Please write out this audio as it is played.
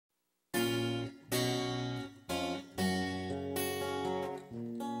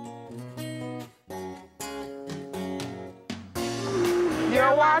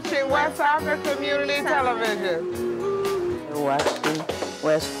You're watching West Hartford Community Television. You're watching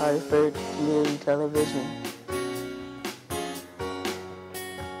West Hartford Community Television.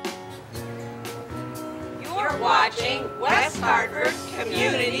 You're watching West Hartford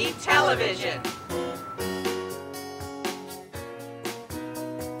Community Television.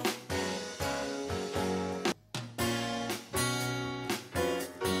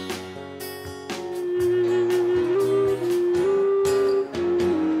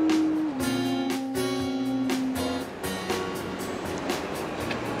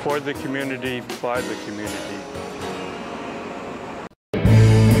 For the community, by the community.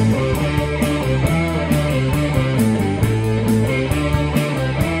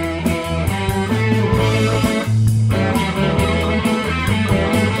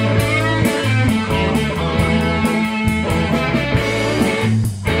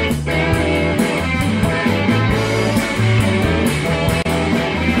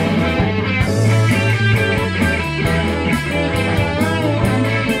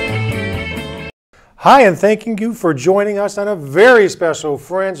 Hi, and thanking you for joining us on a very special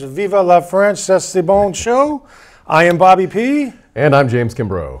French Viva la France, c'est bon show. I am Bobby P. And I'm James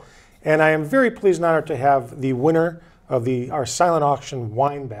Kimbrough. And I am very pleased and honored to have the winner of our silent auction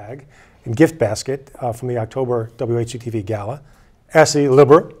wine bag and gift basket from the October WHUTV Gala, Essie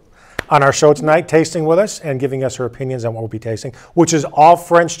Liber, on our show tonight, tasting with us and giving us her opinions on what we'll be tasting, which is all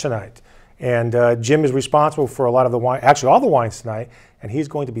French tonight. And Jim is responsible for a lot of the wine, actually all the wines tonight, and he's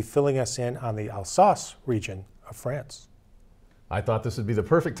going to be filling us in on the Alsace region of France. I thought this would be the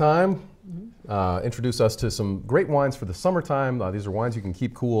perfect time. Introduce us to some great wines for the summertime. These are wines you can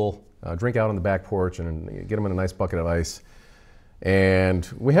keep cool, drink out on the back porch, and get them in a nice bucket of ice. And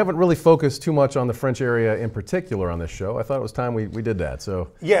we haven't really focused too much on the French area in particular on this show. I thought it was time we did that.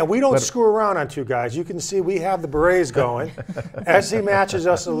 So yeah, we don't screw around on two guys. You can see we have the berets going. Essie matches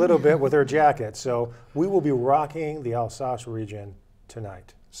us a little bit with her jacket. So we will be rocking the Alsace region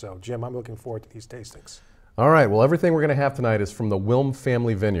tonight. So Jim, I'm looking forward to these tastings. All right, well, everything we're going to have tonight is from the Wilm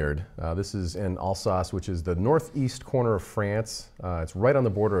family vineyard. This is in Alsace, which is the northeast corner of France. It's right on the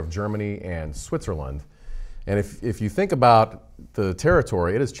border of Germany and Switzerland. And if you think about the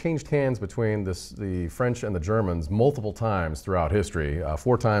territory, it has changed hands between the French and the Germans multiple times throughout history,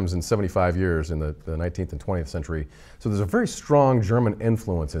 4 times in 75 years in the 19th and 20th century. So there's a very strong German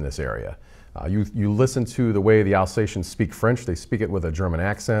influence in this area. You listen to the way the Alsatians speak French, they speak it with a German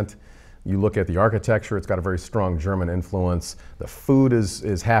accent. You look at the architecture, it's got a very strong German influence. The food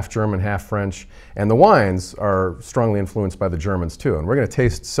is half German, half French. And the wines are strongly influenced by the Germans too. And we're going to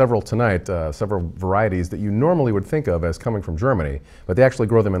taste several tonight, several varieties that you normally would think of as coming from Germany, but they actually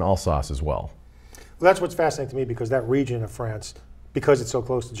grow them in Alsace as well. Well, that's what's fascinating to me, because that region of France, because it's so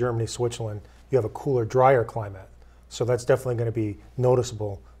close to Germany, Switzerland, you have a cooler, drier climate. So that's definitely going to be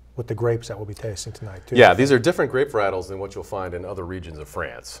noticeable with the grapes that we'll be tasting tonight too. Yeah, these are different grape varietals than what you'll find in other regions of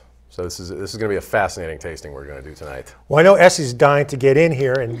France. So this is going to be a fascinating tasting we're going to do tonight. Well, I know Essie's dying to get in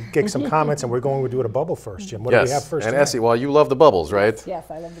here and get some comments, and we're going to do it a bubble first, Jim. What do we have first? And Essie, well, you love the bubbles, right? Yes,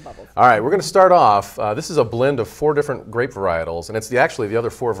 I love the bubbles. All right, we're going to start off. This is a blend of 4 different grape varietals, and it's actually the other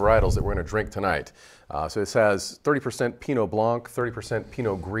 4 varietals that we're going to drink tonight. So this has 30% Pinot Blanc, 30%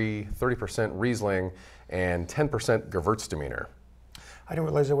 Pinot Gris, 30% Riesling, and 10% Gewürztraminer. I didn't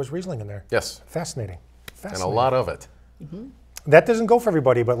realize there was Riesling in there. Yes. Fascinating. And a lot of it. That doesn't go for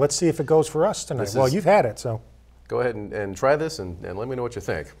everybody, but let's see if it goes for us tonight. Well, you've had it, so. Go ahead and try this and let me know what you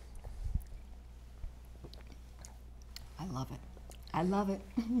think. I love it. I love it.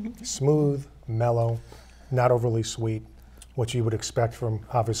 Smooth, mellow, not overly sweet, what you would expect from,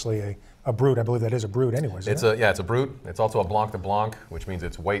 obviously, a Brut. I believe that is a Brut anyways, It's a Brut. It's also a Blanc de Blanc, which means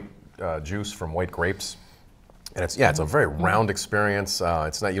it's white juice from white grapes. And it's a very round experience.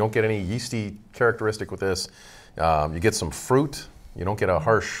 It's not, you don't get any yeasty characteristic with this. You get some fruit. You don't get a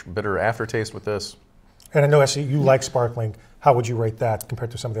harsh, bitter aftertaste with this. And I know, Essie, you like sparkling. How would you rate that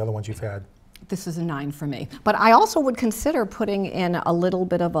compared to some of the other ones you've had? This is a 9 for me. But I also would consider putting in a little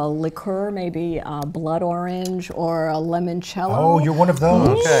bit of a liqueur, maybe a blood orange or a limoncello. Oh, you're one of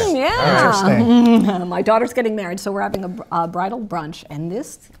those. Okay. Yeah. Interesting. My daughter's getting married, so we're having a bridal brunch, and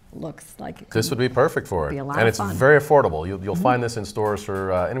this looks like this would be perfect for it. Be a lot and of it's fun. very affordable. You'll find this in stores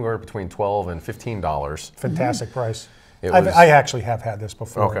for anywhere between $12 and $15. Fantastic price. I actually have had this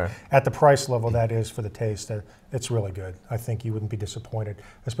before. Okay. At the price level that is for the taste, it's really good. I think you wouldn't be disappointed,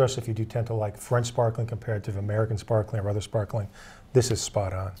 especially if you do tend to like French sparkling compared to American sparkling or other sparkling. This is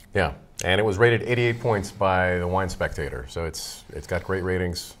spot on. Yeah, and it was rated 88 points by the Wine Spectator, so it's got great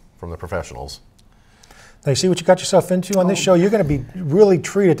ratings from the professionals. Now, you see what you got yourself into on this show? You're going to be really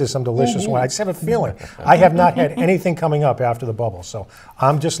treated to some delicious wine. I just have a feeling. I have not had anything coming up after the bubble. So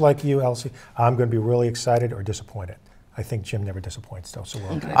I'm just like you, Elsie. I'm going to be really excited or disappointed. I think Jim never disappoints, though, so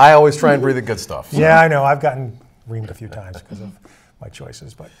we're okay. I always try and breathe the good stuff. Yeah, I know. I've gotten reamed a few times because of my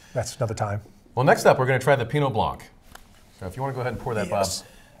choices, but that's another time. Well, next up, we're going to try the Pinot Blanc. So if you want to go ahead and pour that, Yes.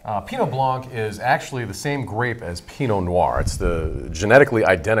 Bob. Pinot Blanc is actually the same grape as Pinot Noir. It's genetically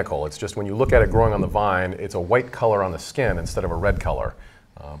identical. It's just when you look at it growing on the vine, it's a white color on the skin instead of a red color.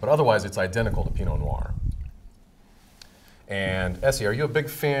 But otherwise, it's identical to Pinot Noir. And Essie, are you a big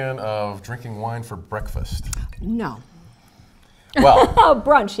fan of drinking wine for breakfast? No. Well,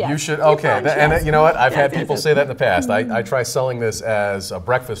 Brunch, yes. you should. Okay, Brunch, and yes. you know what? I've had Yes, people yes, say that in the past. I try selling this as a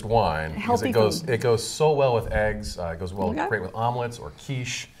breakfast wine because Healthy food. it goes so well with eggs. It goes well Okay. great with omelets or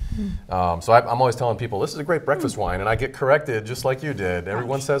quiche. So I'm always telling people this is a great breakfast wine, and I get corrected just like you did.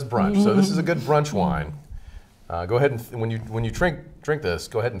 Everyone says brunch, so this is a good brunch wine. Go ahead and when you drink this,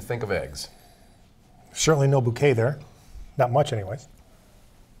 go ahead and think of eggs. Certainly no bouquet there. Not much, anyways.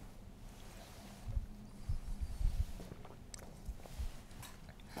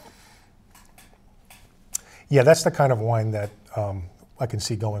 Yeah, that's the kind of wine that I can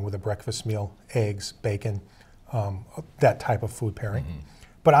see going with a breakfast meal, eggs, bacon, that type of food pairing.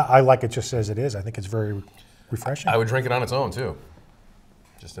 But I like it just as it is. I think it's very refreshing. I would drink it on its own too.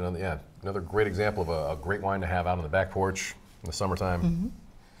 Just another great example of a great wine to have out on the back porch in the summertime.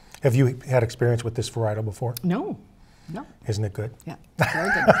 Have you had experience with this varietal before? No. No. Isn't it good? Yeah. Very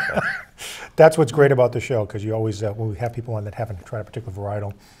good. That's what's great about the show, because you always, when we have people on that haven't tried a particular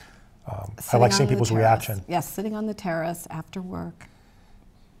varietal, I like seeing people's reaction. Yes, sitting on the terrace after work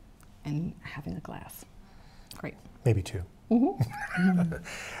and having a glass. Great. Maybe two. And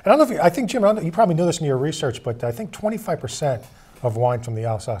I don't know if I think, Jim, you probably knew this in your research, but I think 25% of wine from the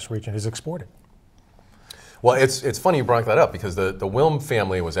Alsace region is exported. Well, it's funny you brought that up because the Wilm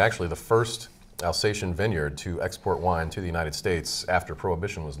family was actually the first Alsatian vineyard to export wine to the United States after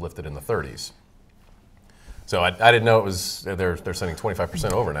Prohibition was lifted in the 30s. So I didn't know it was they're sending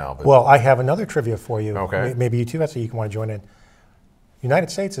 25% over now. But Well, I have another trivia for you. Okay. Maybe you too, that's you can want to join in. United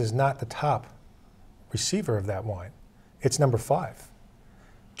States is not the top receiver of that wine. It's number 5.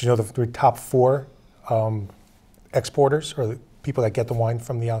 Do you know the top 4 exporters or the people that get the wine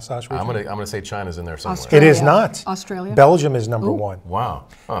from the Alsace region? I'm gonna say China's in there somewhere. It is not. Australia? Belgium is number 1. Wow.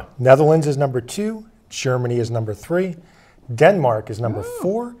 Huh. Netherlands is number 2. Germany is number 3. Denmark is number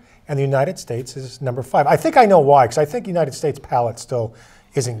 4. And the United States is number 5. I think I know why, because I think United States palate still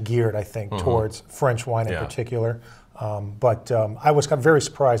isn't geared, I think, towards French wine in particular. But I was very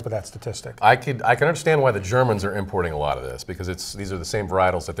surprised by that statistic. I can understand why the Germans are importing a lot of this because these are the same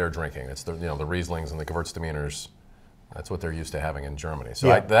varietals that they're drinking. It's the the Rieslings and the Gewürztraminers. That's what they're used to having in Germany. So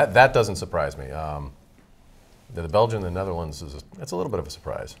that doesn't surprise me. The Belgium and the Netherlands that's a little bit of a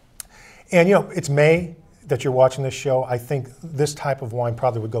surprise. And it's May that you're watching this show. I think this type of wine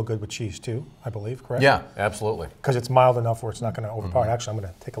probably would go good with cheese too, I believe, correct? Yeah, absolutely. Because it's mild enough where it's not going to overpower. Actually, I'm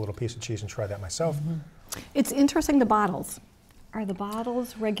going to take a little piece of cheese and try that myself. It's interesting, the bottles. Are the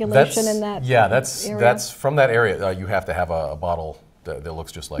bottles regulation in that Yeah, area? that's from that area. You have to have a bottle that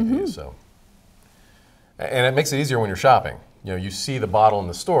looks just like these. So, and it makes it easier when you're shopping. You see the bottle in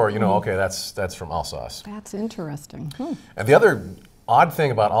the store. Okay, that's from Alsace. That's interesting. And the other odd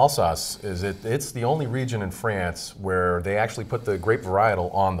thing about Alsace is it's the only region in France where they actually put the grape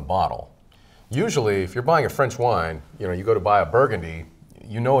varietal on the bottle. Usually, if you're buying a French wine, you go to buy a Burgundy,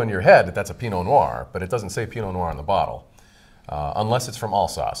 you know in your head that that's a Pinot Noir, but it doesn't say Pinot Noir on the bottle, unless it's from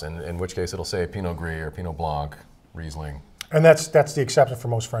Alsace, in which case it'll say Pinot Gris or Pinot Blanc, Riesling. And that's the exception for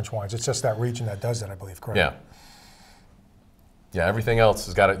most French wines. It's just that region that does that, I believe, correct? Yeah. Yeah, everything else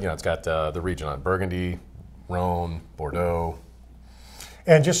has got it's got the region on it. Burgundy, Rhone, Bordeaux.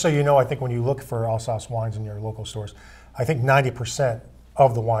 And just so you know, I think when you look for Alsace wines in your local stores, I think 90%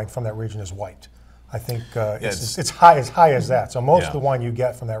 of the wine from that region is white. I think it's as high as that. So most of the wine you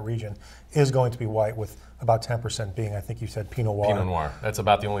get from that region is going to be white, with about 10% being, I think you said, Pinot Noir. Pinot Noir. That's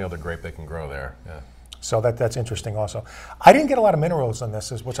about the only other grape they can grow there. Yeah. So that's interesting also. I didn't get a lot of minerals on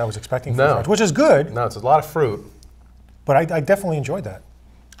this, which I was expecting from French, which is good. No, it's a lot of fruit. But I definitely enjoyed that.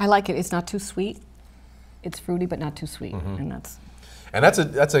 I like it. It's not too sweet. It's fruity, but not too sweet. And that's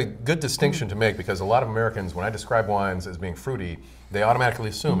a good distinction to make, because a lot of Americans, when I describe wines as being fruity, they automatically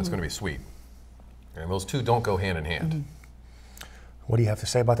assume it's going to be sweet. And those two don't go hand in hand. What do you have to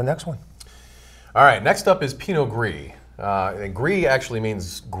say about the next one? All right, next up is Pinot Gris. And Gris actually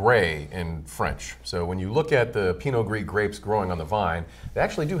means gray in French. So when you look at the Pinot Gris grapes growing on the vine, they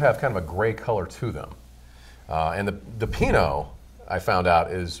actually do have kind of a gray color to them. And the Pinot, I found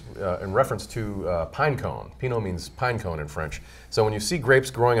out, is in reference to pine cone. Pinot means pine cone in French. So when you see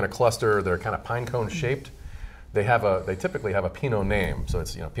grapes growing in a cluster, they're kind of pine cone shaped. They typically have a Pinot name. So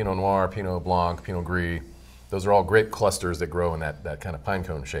it's Pinot Noir, Pinot Blanc, Pinot Gris. Those are all grape clusters that grow in that kind of pine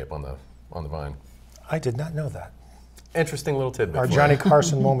cone shape on the vine. I did not know that. Interesting little tidbit. Our Johnny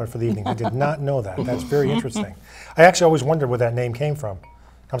Carson moment for the evening. I did not know that. That's very interesting. I actually always wondered where that name came from.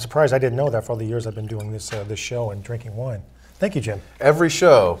 I'm surprised I didn't know that for all the years I've been doing this show and drinking wine. Thank you, Jim. Every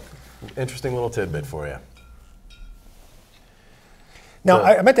show, interesting little tidbit for you. Now,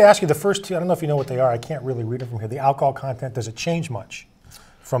 I meant to ask you the first two. I don't know if you know what they are. I can't really read them from here. The alcohol content, does it change much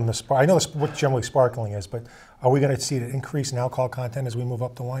from the I know what generally sparkling is, but are we going to see an increase in alcohol content as we move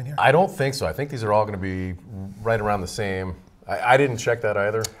up the line here? I don't think so. I think these are all going to be right around the same. I didn't check that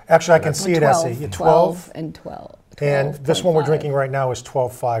either. Actually, I can see it, Essie. 12 and 12. And this one we're 12.5. drinking right now is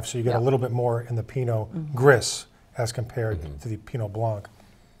 12.5, so you get a little bit more in the Pinot Gris as compared to the Pinot Blanc.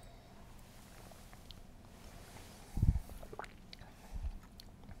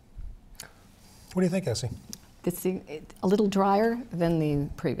 What do you think, Essie? This is a little drier than the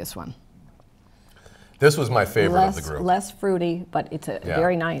previous one. This was my favorite of the group. Less fruity, but it's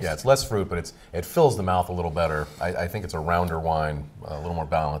very nice. Yeah, it's less fruit, but it fills the mouth a little better. I think it's a rounder wine, a little more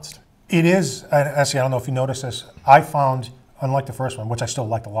balanced. It is, Essie, I don't know if you noticed this, I found, unlike the first one, which I still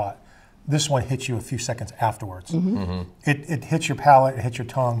liked a lot, this one hits you a few seconds afterwards. It hits your palate, it hits your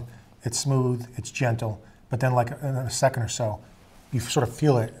tongue, it's smooth, it's gentle, but then like in a second or so, you sort of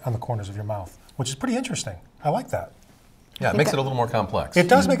feel it on the corners of your mouth, which is pretty interesting. I like that. Yeah, it makes it a little more complex. It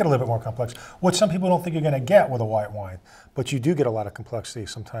does make it a little bit more complex, which some people don't think you're going to get with a white wine, but you do get a lot of complexity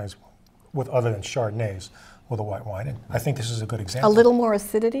sometimes with other than Chardonnays with a white wine, and I think this is a good example. A little more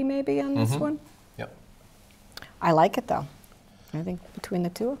acidity maybe on this one. Yep. I like it though. I think between the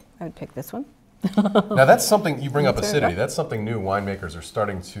two, I would pick this one. Now that's something, you bring up That's acidity, it. that's something new winemakers are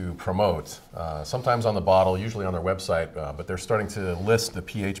starting to promote, sometimes on the bottle, usually on their website, but they're starting to list the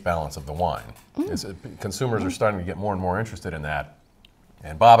pH balance of the wine. Consumers are starting to get more and more interested in that.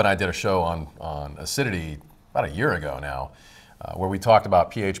 And Bob and I did a show on acidity about a year ago now, where we talked about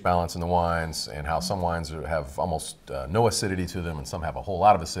pH balance in the wines and how some wines have almost no acidity to them and some have a whole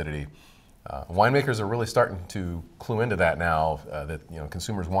lot of acidity. Winemakers are really starting to clue into that now, that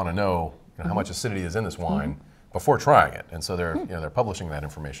consumers want to know how much acidity is in this wine before trying it, and so they're publishing that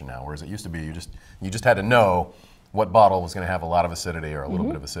information now. Whereas it used to be you just had to know what bottle was going to have a lot of acidity or a little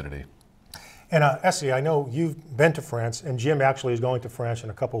bit of acidity. And Essie, I know you've been to France, and Jim actually is going to France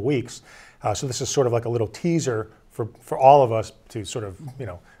in a couple weeks. So this is sort of like a little teaser for all of us to sort of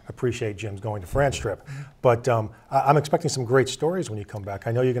appreciate Jim's going to France trip. But I'm expecting some great stories when you come back.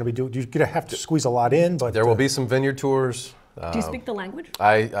 I know you're going to be you're going to have to squeeze a lot in, but There will be some vineyard tours. Do you speak the language?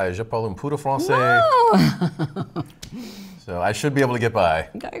 Je parle un peu de français. No. So I should be able to get by.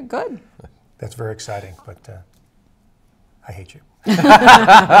 Okay, good. that's very exciting. But I hate you.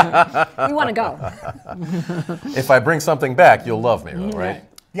 You want to go? If I bring something back, you'll love me, though, right?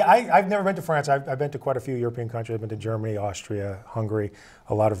 Yeah, I've never been to France. I've been to quite a few European countries. I've been to Germany, Austria, Hungary,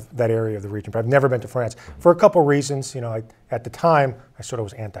 a lot of that area of the region. But I've never been to France for a couple reasons. At the time, I sort of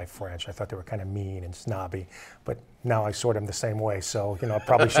was anti-French. I thought they were kind of mean and snobby. But now I sort of am the same way. So I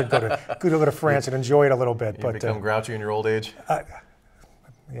probably should go to France and enjoy it a little bit. You become grouchy in your old age?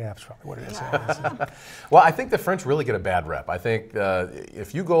 Yeah, that's probably what it is. Well, I think the French really get a bad rep. I think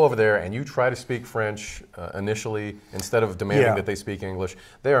if you go over there and you try to speak French initially, instead of demanding that they speak English,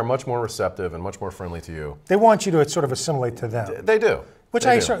 they are much more receptive and much more friendly to you. They want you to sort of assimilate to them. They do. Which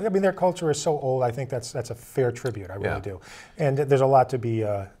I mean, their culture is so old. I think that's a fair tribute. I really do. And there's a lot to be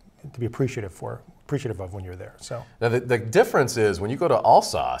appreciative of when you're there. So now the difference is when you go to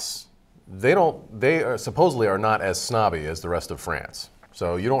Alsace, they supposedly are not as snobby as the rest of France.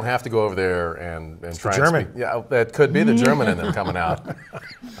 So you don't have to go over there and try the German. and speak. Yeah, that could be the German in them coming out.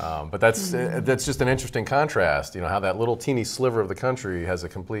 But that's just an interesting contrast. How that little teeny sliver of the country has a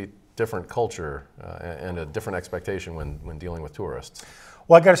complete different culture and a different expectation when dealing with tourists.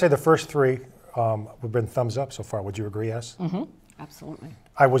 Well, I got to say the first three have been thumbs up so far. Would you agree, yes? Mm-hmm. Absolutely.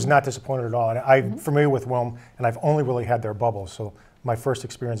 I was not disappointed at all. And I'm familiar with Wilm, and I've only really had their bubbles. So my first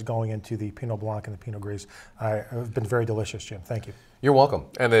experience going into the Pinot Blanc and the Pinot Gris have been very delicious, Jim. Thank you. You're welcome.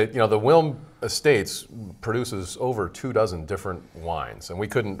 And the Wilm Estates produces over 24 different wines, and we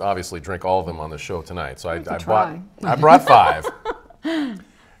couldn't obviously drink all of them on the show tonight. So I brought 5.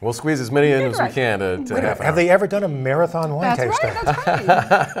 We'll squeeze as many in as we can to half an hour. Have they ever done a marathon wine tasting? That's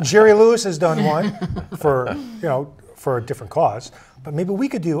right. Jerry Lewis has done one for a different cause, But maybe we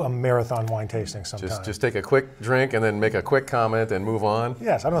could do a marathon wine tasting sometime. Just take a quick drink and then make a quick comment and move on.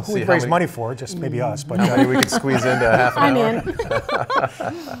 Yes, I don't know who we'd raise money for, just maybe us. But how many we could squeeze into half an hour.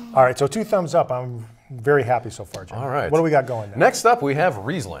 In. All right, so 2 thumbs up. I'm very happy so far, Jim. All right. What do we got going now? Next up, we have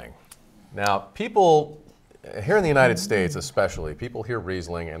Riesling. Now, people here in the United States especially, people hear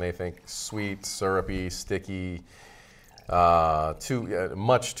Riesling and they think sweet, syrupy, sticky,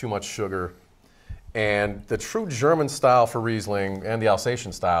 much too much sugar. And the true German style for Riesling and the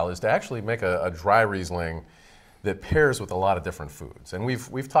Alsatian style is to actually make a dry Riesling that pairs with a lot of different foods. And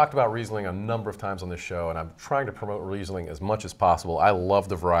we've talked about Riesling a number of times on this show, and I'm trying to promote Riesling as much as possible. I love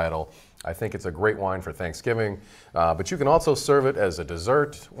the varietal. I think it's a great wine for Thanksgiving, but you can also serve it as a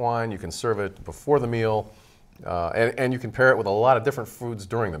dessert wine. You can serve it before the meal, and you can pair it with a lot of different foods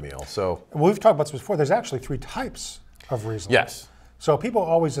during the meal. So we've talked about this before. There's actually 3 types of Riesling. Yes. So people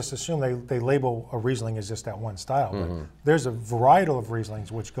always just assume they label a Riesling as just that one style. But there's a varietal of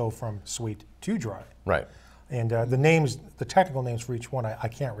Rieslings which go from sweet to dry. Right. And the technical names for each one, I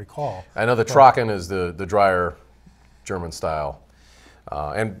can't recall. I know the Trocken is the drier German style.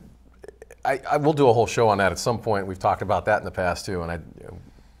 And I will do a whole show on that at some point. We've talked about that in the past too, and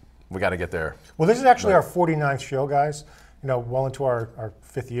we got to get there. Well, this is actually our 49th show, guys. Well into our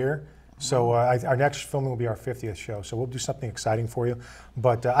 5th year. So our next filming will be our 50th show. So we'll do something exciting for you.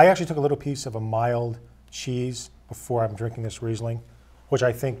 But I actually took a little piece of a mild cheese before I'm drinking this Riesling, which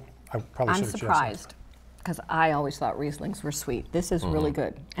I think I probably should have chosen. I'm surprised, because I always thought Rieslings were sweet. This is really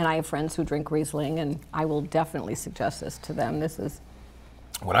good. And I have friends who drink Riesling, and I will definitely suggest this to them. This is...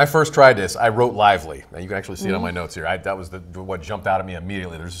 When I first tried this, I wrote lively. Now you can actually see it on my notes here. That was what jumped out at me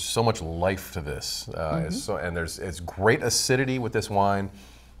immediately. There's so much life to this. It's great acidity with this wine.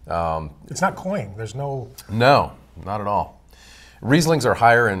 It's not cloying. There's no... No, not at all. Rieslings are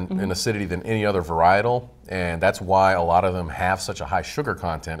higher in acidity than any other varietal, and that's why a lot of them have such a high sugar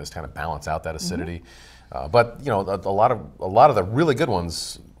content, is to kind of balance out that acidity. But a lot of the really good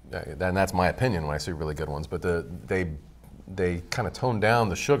ones, and that's my opinion when I say really good ones, but they kind of tone down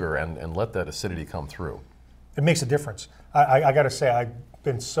the sugar and let that acidity come through. It makes a difference. I got to say, I've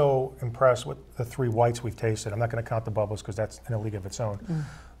been so impressed with the 3 whites we've tasted. I'm not going to count the bubbles because that's in a league of its own.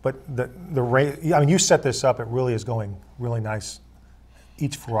 But the rate, I mean, you set this up. It really is going really nice.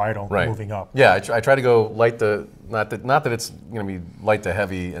 Each varietal moving up. Yeah, I try to go light to, not that it's going to be light to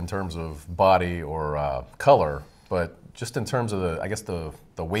heavy in terms of body or color, but just in terms of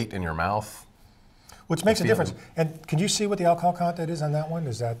the weight in your mouth. Which makes a difference. And can you see what the alcohol content is on that one?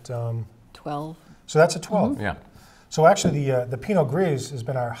 Is that 12. So that's a 12. Yeah. So actually, the Pinot Gris has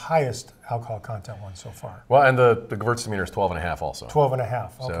been our highest alcohol content one so far. Well, and the Gewürztraminer is 12.5 also.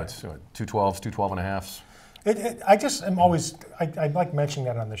 12.5. Okay. So it's 2 12s, 2 12.5s. I just am always, I like mentioning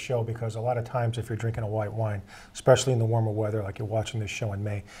that on the show because a lot of times if you're drinking a white wine, especially in the warmer weather, like you're watching this show in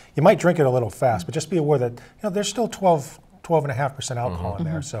May, you might drink it a little fast, but just be aware that there's still 12.5% alcohol in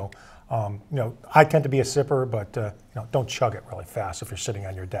there. So. I tend to be a sipper, but don't chug it really fast if you're sitting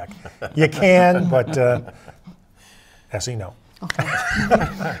on your deck. You can, but Essie, no. Okay.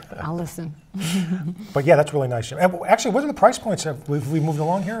 I'll listen. But yeah, that's really nice. Actually, what are the price points? Have we moved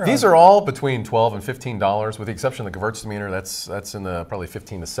along here? These are all between $12 and $15, with the exception of the Gewürztraminer. That's in the probably $15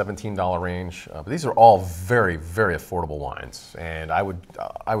 to $17 range. But these are all very, very affordable wines, and I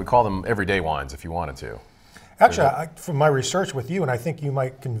would call them everyday wines if you wanted to. Actually, from my research with you, and I think you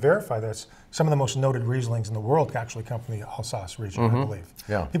can verify this, some of the most noted Rieslings in the world actually come from the Alsace region, I believe.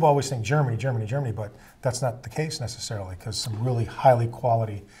 Yeah. People always think Germany, Germany, Germany, but that's not the case necessarily because some really highly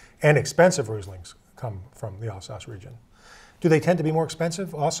quality and expensive Rieslings come from the Alsace region. Do they tend to be more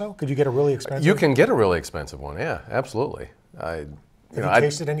expensive also? Could you get a really expensive? You can get a really expensive one, yeah, absolutely. Have you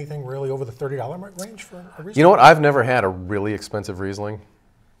tasted anything really over the $30 range for a Riesling? You know what? I've never had a really expensive Riesling,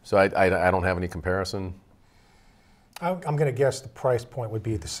 so I don't have any comparison. I'm going to guess the price point would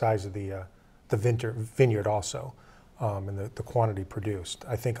be the size of the vineyard also, and the quantity produced.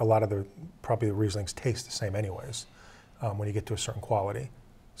 I think a lot of probably the Rieslings taste the same anyways when you get to a certain quality.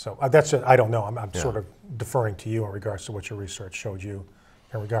 So that's it. I don't know. I'm sort of deferring to you in regards to what your research showed you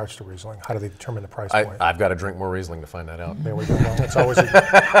in regards to Riesling. How do they determine the price point? I've got to drink more Riesling to find that out. There we go. Well, that's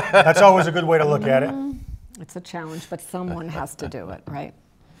always a good way to look at it. It's a challenge, but someone has to do it, right?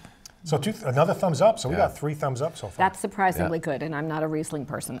 So another thumbs up. So we got 3 thumbs up so far. That's surprisingly good, and I'm not a Riesling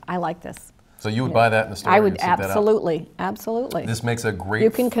person. I like this. So you would buy that in the store? I would absolutely. This makes a great... You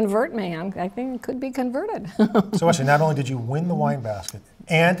can convert me. I think it could be converted. So actually, not only did you win the wine basket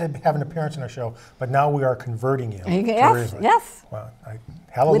and have an appearance in our show, but now we are converting you. Yes, yes. Well,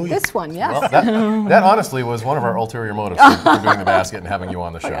 hallelujah. With this one, yes. Well, that honestly was one of our ulterior motives for doing the basket and having you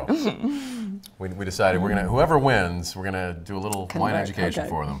on the show. we decided we're gonna, whoever wins, we're gonna do a little wine education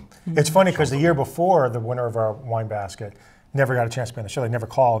for them. It's funny because the year before, the winner of our wine basket never got a chance to be on the show. They never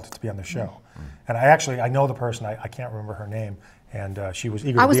called to be on the show. And I know the person. I can't remember her name. And she was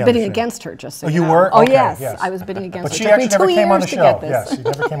eager to be on the show. I was bidding against her, just so you you know. were? Oh, Okay, yes. I was bidding against but her. she It took me actually 2 never came on the years to show. get this. Yes, she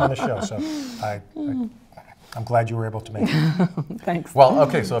never came on the show. So I'm glad you were able to make it. Thanks. Well,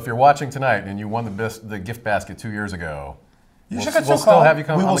 okay, so if you're watching tonight and you won the gift basket 2 years ago, we'll still still have you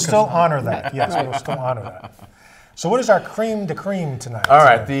come We on will the still honor that. Yes, we will still honor that. So what is our creme de creme tonight? All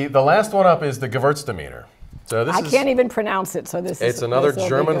right, the last one up is the Gewürztraminer. So this I can't even pronounce it, so this is... It's another this will be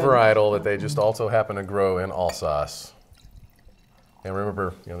German good. varietal that they just also happen to grow in Alsace. And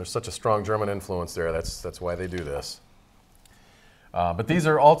remember, there's such a strong German influence there. That's why they do this. But these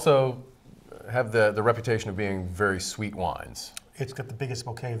are also have the reputation of being very sweet wines. It's got the biggest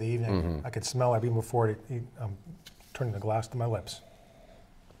bouquet of the evening. I could smell it even before it turning the glass to my lips.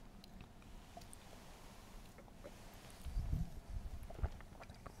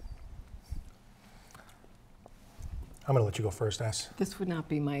 I'm going to let you go first, S. This would not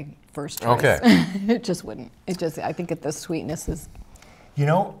be my first choice. Okay. It just wouldn't. I think the sweetness is... You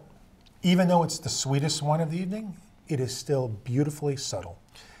know, even though it's the sweetest wine of the evening, it is still beautifully subtle.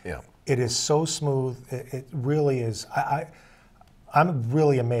 Yeah. It is so smooth. It really is. I'm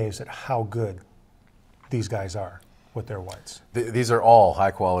really amazed at how good these guys are with their wines. These are all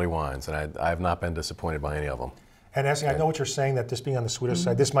high quality wines, and I have not been disappointed by any of them. And Essie, I know what you're saying, that this being on the sweeter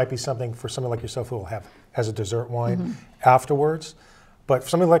side, this might be something for someone like yourself who will have as a dessert wine afterwards. But for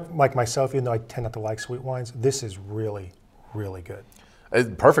somebody like myself, even though I tend not to like sweet wines, this is really, really good. A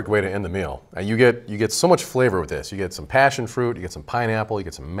perfect way to end the meal. And you get so much flavor with this. You get some passion fruit, you get some pineapple, you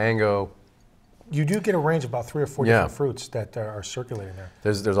get some mango. You do get a range of about 3 or 4 different fruits that are circulating there.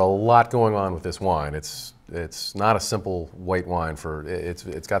 There's a lot going on with this wine. It's not a simple white wine.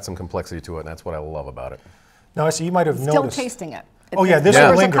 It's got some complexity to it, and that's what I love about it. Now, Essie, you might have Still noticed. tasting it. Oh yeah, this will will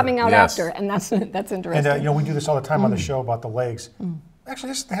linger. linger. Are coming out Yes. after, and that's interesting. And we do this all the time on the show about the legs. Actually,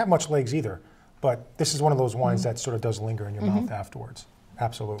 this doesn't have much legs either, but this is one of those wines that sort of does linger in your mouth afterwards.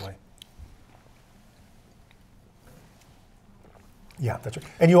 Absolutely. Yeah, that's right.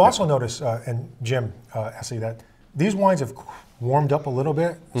 And you also notice, and Jim, Essie, that these wines have warmed up a little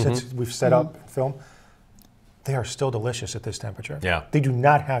bit since we've set up and filmed. They are still delicious at this temperature. Yeah. They do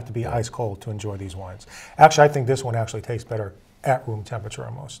not have to be ice cold to enjoy these wines. Actually, I think this one actually tastes better at room temperature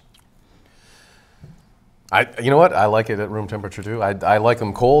almost. You know what? I like it at room temperature too. I like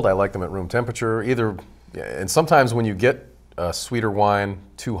them cold. I like them at room temperature. And sometimes when you get a sweeter wine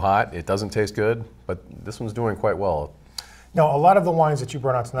too hot, it doesn't taste good. But this one's doing quite well. Now, a lot of the wines that you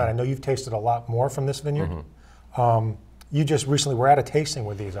brought out tonight, I know you've tasted a lot more from this vineyard. You just recently were at a tasting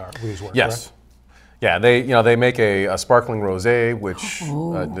where these were. Yes. Correct? Yeah, they make a sparkling rosé, which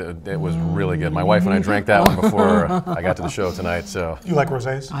it was really good. My wife and I drank that one before I got to the show tonight. So You like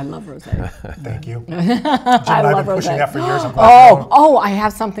rosés? I love rosé. Thank you. Jim I and love I've been pushing rosé. that for years. I'm glad Oh, I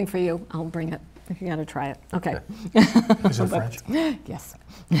have something for you. I'll bring it. You got to try it. Okay. Is it French? Yes.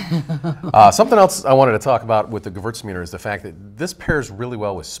 something else I wanted to talk about with the Gewürztraminer is the fact that this pairs really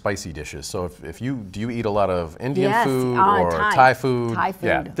well with spicy dishes. So do you eat a lot of Indian Yes, food or Thai. Thai food? Thai food.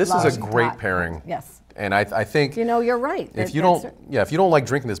 Yeah, this Love is a great Thai. pairing. Yes. And I think You're right. if you don't like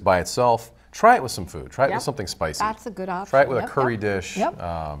drinking this by itself, try it with some food. Try it with something spicy. That's a good option. Try it with a Yep, curry yep. dish. Yep.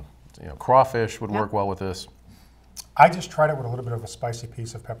 Crawfish would work well with this. I just tried it with a little bit of a spicy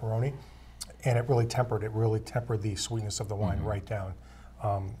piece of pepperoni, and it really tempered the sweetness of the wine right down.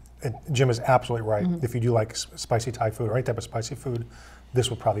 And Jim is absolutely right. If you do like spicy Thai food or any type of spicy food, this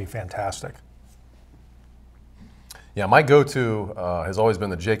would probably be fantastic. Yeah, my go-to has always been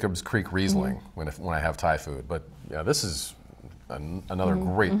the Jacobs Creek Riesling when I have Thai food. But yeah, this is another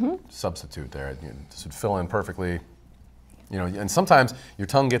great substitute there. This would fill in perfectly. And sometimes your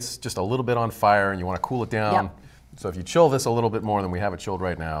tongue gets just a little bit on fire and you want to cool it down. Yep. So if you chill this a little bit more than we have it chilled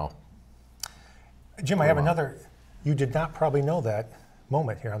right now. Jim, I have another. You did not probably know that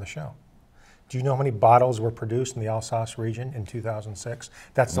moment here on the show. Do you know how many bottles were produced in the Alsace region in 2006?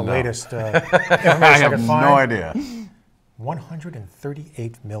 That's the latest information I could find. No idea.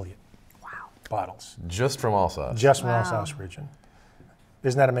 138 million bottles. Just from Alsace. Just from Alsace region.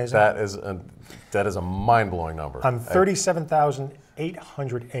 Isn't that amazing? That is a mind-blowing number. On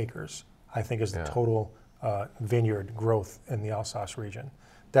 37,800 acres, I think is the total vineyard growth in the Alsace region.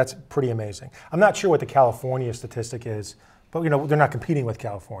 That's pretty amazing. I'm not sure what the California statistic is, but they're not competing with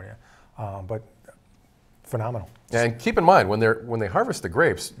California. But phenomenal. And keep in mind, when they harvest the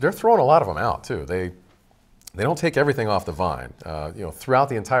grapes, they're throwing a lot of them out too. They don't take everything off the vine. Throughout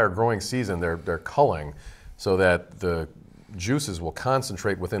the entire growing season, they're culling so that the juices will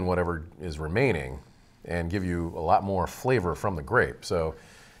concentrate within whatever is remaining and give you a lot more flavor from the grape. So,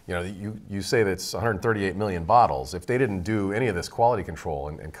 you know, you say that it's 138 million bottles. If they didn't do any of this quality control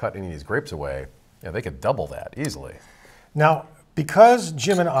and cut any of these grapes away, yeah, they could double that easily. Now, because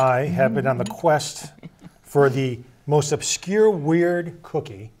Jim and I have been on the quest for the most obscure, weird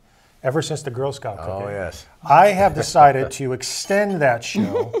cookie ever since the Girl Scout cookie, Oh, yes. I have decided to extend that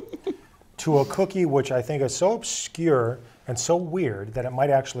show to a cookie which I think is so obscure and so weird that it might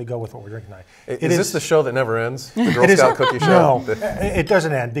actually go with what we're drinking tonight. Is this the show that never ends? The Girl Scout cookie show? No, it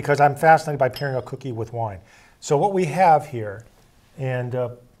doesn't end because I'm fascinated by pairing a cookie with wine. So what we have here, and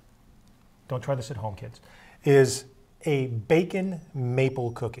don't try this at home, kids, is a bacon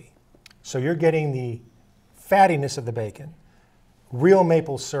maple cookie. So you're getting the fattiness of the bacon, real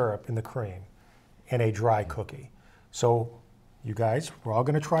maple syrup in the cream, and a dry cookie. So you guys, we're all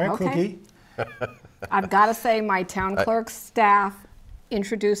going to try a cookie. I've got to say, my town clerk's staff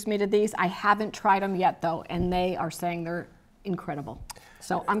introduced me to these. I haven't tried them yet, though, and they are saying they're incredible.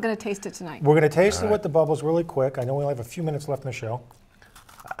 So I'm going to taste it tonight. We're going to taste it with the bubbles really quick. I know we only have a few minutes left in the show.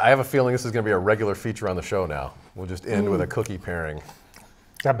 I have a feeling this is going to be a regular feature on the show now. We'll just end with a cookie pairing.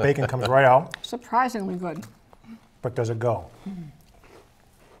 That bacon comes right out, Surprisingly good. but does it go?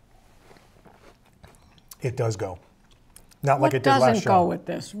 It does go. Not like it did last show. What doesn't go with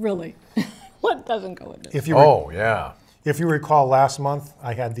this, really? What doesn't go with this? If you Yeah. If you recall, last month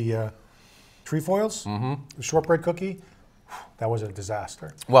I had the trefoils, the shortbread cookie. That was a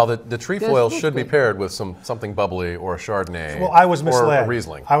disaster. Well, the trefoil This should be good. paired with something bubbly or a Chardonnay. Well, I was misled. Or a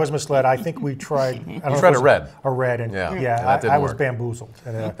Riesling. I was misled. I think we tried. I don't know if tried it was a red. A red, and Yeah, and yeah, that didn't I was work. bamboozled.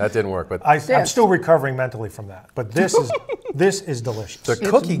 And, That didn't work, but I'm still recovering mentally from that. But this is delicious. the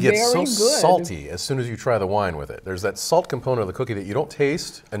cookie gets so very good. salty as soon as you try the wine with it. There's that salt component of the cookie that you don't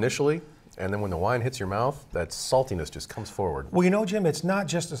taste initially, and then when the wine hits your mouth, that saltiness just comes forward. Well, you know, Jim, it's not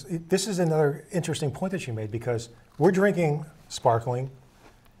just this is another interesting point that you made because we're drinking sparkling.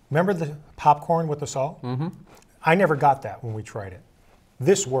 Remember the popcorn with the salt? Mm-hmm. I never got that when we tried it.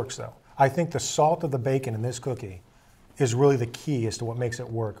 This works, though. I think the salt of the bacon in this cookie is really the key as to what makes it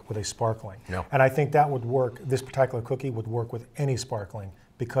work with a sparkling. Yeah. And I think that would work, this particular cookie would work with any sparkling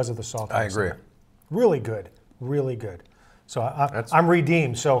because of the salt. I agree. Really good, really good. So I'm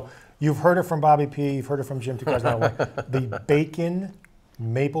redeemed. So you've heard it from Bobby P, you've heard it from Jim 2001. The bacon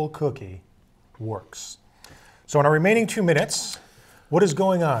maple cookie works. So in our remaining 2 minutes, what is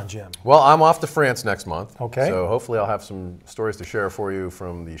going on, Jim? Well, I'm off to France next month. Okay. So hopefully I'll have some stories to share for you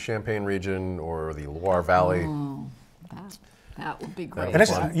from the Champagne region or the Loire Valley. Oh, that would be great.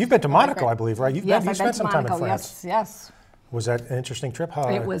 And you've been to Monaco, I believe, right? You've Yes, I've been spent to some time in Monaco. France. Yes. Was that an interesting trip? How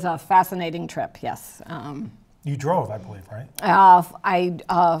It was a fascinating trip, yes. you drove, I believe, right?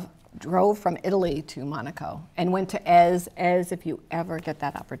 I drove from Italy to Monaco and went to Ez. Ez, if you ever get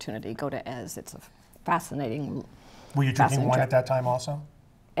that opportunity, go to Ez. It's a fascinating. Were you drinking Fascinating wine trip. at that time also?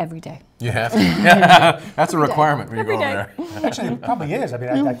 Every day. You have to. Yeah, that's a requirement when you go Every over day. there. Actually, it probably is. I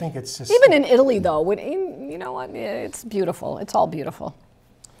mean, I think it's just. Even in Italy, though, you know what? It's beautiful. It's all beautiful.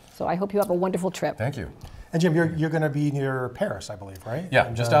 So I hope you have a wonderful trip. Thank you. And Jim, you're going to be near Paris, I believe, right? Yeah,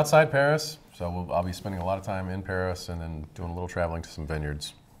 And, just outside Paris. So I'll be spending a lot of time in Paris and then doing a little traveling to some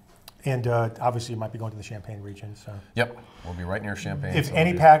vineyards. And obviously, you might be going to the Champagne region. So, Yep, we'll be right near Champagne. if so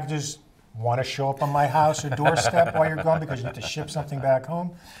any we'll be- packages want to show up on my house or doorstep while you're gone because you need to ship something back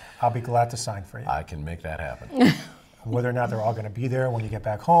home, I'll be glad to sign for you. I can make that happen. Whether or not they're all going to be there when you get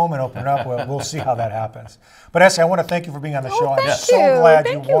back home and open it up, we'll see how that happens. But Essie, I want to thank you for being on the show. I'm thank so you. glad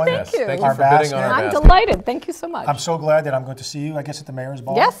Thank you you, won thank you. Thank you our for bidding basket. on our I'm basket. delighted. Thank you so much. I'm so glad that I'm going to see you, I guess, at the Mayor's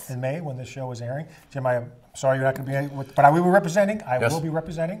Ball Yes. in May when this show is airing. Jim, I'm sorry you're not going to be able to, but I will be representing. I Yes. will be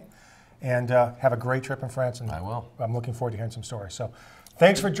representing. And have a great trip in France. And I will. I'm looking forward to hearing some stories. So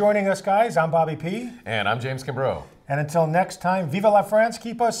thanks for joining us, guys. I'm Bobby P. And I'm James Kimbrough. And until next time, Viva la France.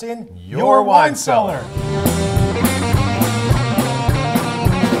 Keep us in Your wine cellar. cellar.